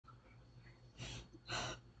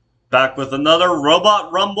Back with another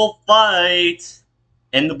Robot Rumble fight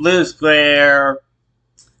in the blue square.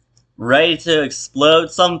 Ready to explode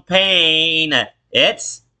some pain.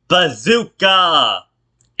 It's Bazooka.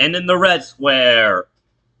 And in the red square.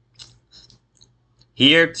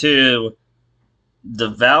 Here to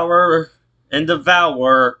devour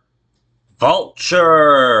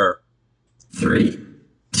Vulture. 3,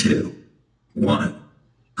 2, 1,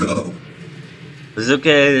 go. Bazooka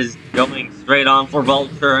is going straight on for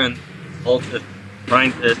Vulture, and Vulture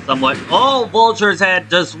trying to somewhat... Oh, Vulture's head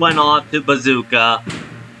just went off to Bazooka.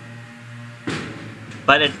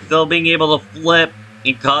 But it's still being able to flip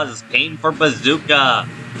and causes pain for Bazooka.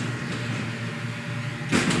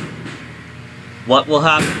 What will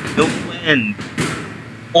happen to win?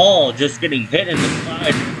 Oh, just getting hit in the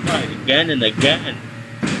side again and again.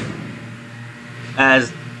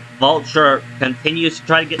 As Vulture continues to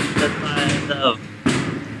try to get to the side of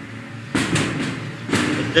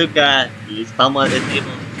Bazooka, he somewhat is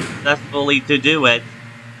able successfully to do it.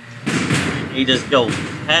 He just goes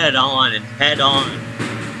head on and head on.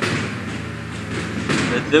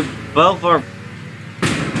 Both are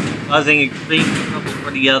causing extreme trouble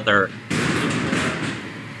for the other.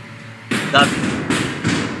 That's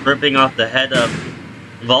ripping off the head of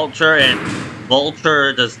Vulture, and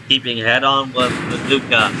Vulture just keeping head on with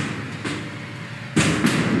Bazooka.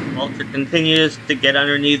 Vulture continues to get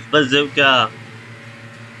underneath Bazooka.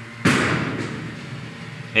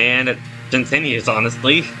 And it continues,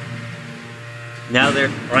 honestly. Now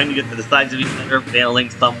they're trying to get to the sides of each other, failing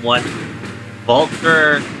somewhat.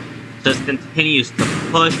 Vulture just continues to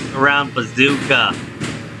push around Bazooka.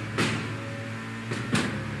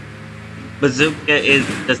 Bazooka is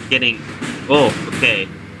just getting... Oh, okay.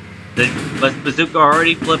 Was Bazooka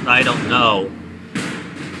already flipped? I don't know.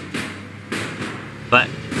 But...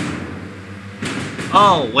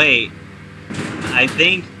 Oh, wait. I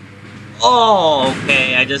think... Oh,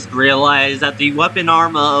 okay. I just realized that the weapon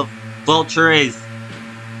arm of Vulture is...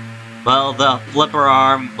 Well, the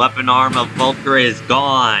weapon arm of Vulture is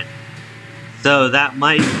gone. So that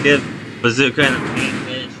might give Bazooka an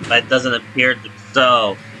advantage, but it doesn't appear to be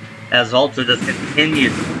so. As Vulture just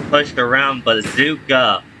continues to push around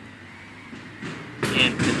Bazooka.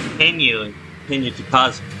 And continue to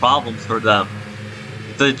cause problems for them.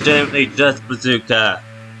 It's legitimately just Bazooka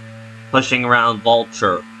pushing around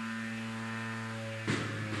Vulture.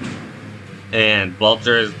 And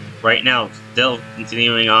Vulture is right now still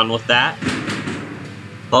continuing on with that.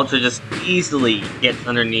 Vulture just easily gets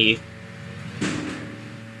underneath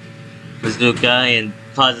Bazooka and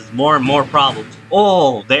causes more and more problems.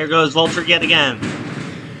 Oh, there goes Vulture yet again.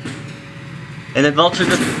 And then Vulture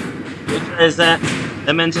just pushes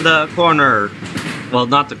them into the corner. Well,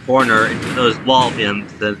 not the corner, into those wall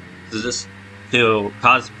beams to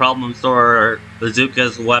cause problems for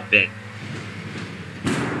Bazooka's weapon.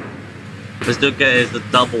 Bazooka is a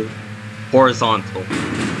double horizontal.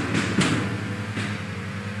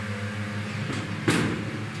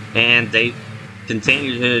 And they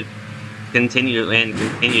continue to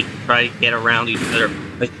try to get around each other,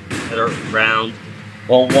 push each other around.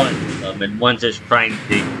 Well, one of them, and one's just trying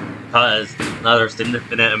to cause another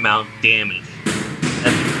significant amount of damage.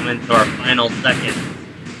 As we come into our final seconds.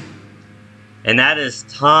 And that is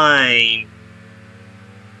time.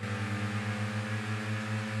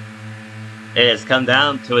 It has come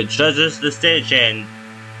down to a judge's decision.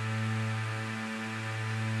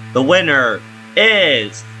 The winner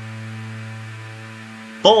is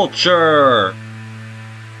Vulture.